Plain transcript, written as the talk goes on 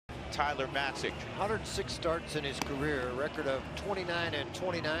Tyler Matzek. 106 starts in his career, a record of 29 and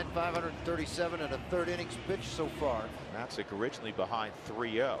 29, 537 and a third innings pitched so far. Matzek originally behind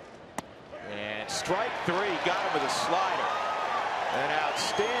 3-0. And strike three, got him with a slider. An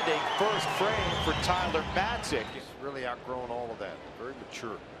outstanding first frame for Tyler Matzek. He's really outgrown all of that. Very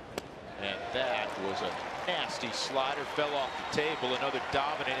mature. And that was a nasty slider, fell off the table. Another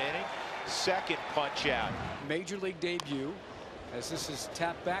dominant inning. Second punch out. Major league debut, as this is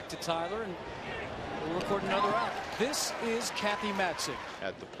tapped back to Tyler, and we'll record another out. This is Kathy Matzek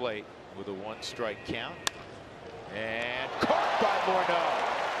at the plate with a 1-strike count. And caught by Morneau.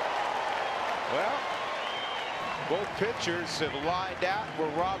 Well, both pitchers have lined out and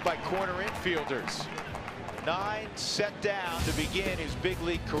were robbed by corner infielders. 9 set down to begin his big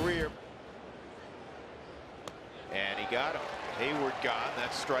league career. And he got him. Hayward gone.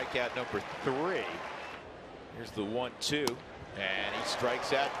 That's strikeout number 3. Here's the 1-2. And he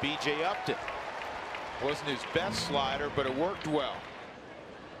strikes out B.J. Upton. Wasn't his best slider, but it worked well.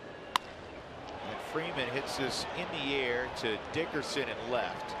 And Freeman hits this in the air to Dickerson and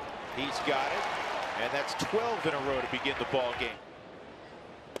left. He's got it. And that's 12 in a row to begin the ball game.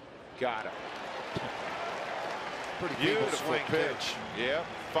 Got him. Pretty Beautiful pitch. Yep.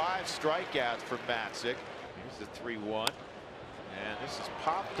 5 strikeouts for Matzek. Here's the 3-1. And this is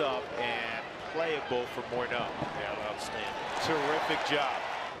popped up and playable for Morneau. Yeah, outstanding. Terrific job.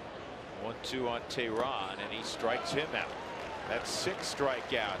 1-2 on Tehran, and he strikes him out. That's 6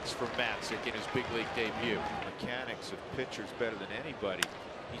 strikeouts for Matzek in his big league debut. Mechanics of pitchers better than anybody.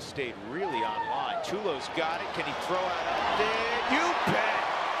 He stayed really on line. Tulo's got it. Can he throw out Upton? You bet.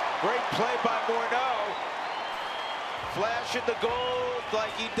 Great play by Morneau. Flash in the gold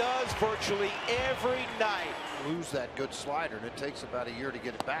like he does virtually every night. Lose that good slider, and it takes about a year to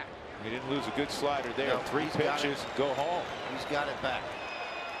get it back. He didn't lose a good slider there. No, 3 pitches, go home. He's got it back.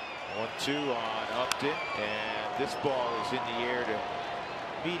 1-2 on Upton, and this ball is in the air to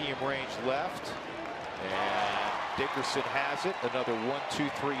medium range left. And Dickerson has it. Another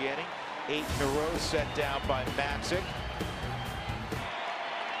 1-2-3 inning. 8 in a row set down by Matzek.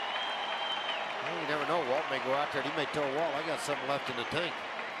 Well, you never know. Walt may go out there and he may tell Walt, I got something left in the tank.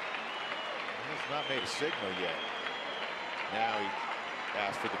 He's not made a signal yet. Now he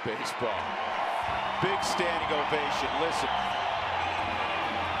asked for the baseball. Big standing ovation. Listen.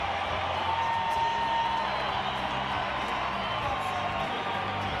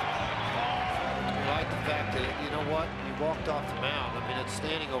 I like the fact that, you know what, he walked off the mound. I mean, it's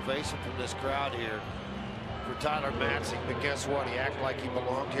standing ovation from this crowd here for Tyler Matzek. But guess what? He acted like he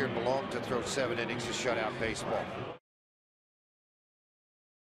belonged here, belonged to throw 7 innings of shutout baseball.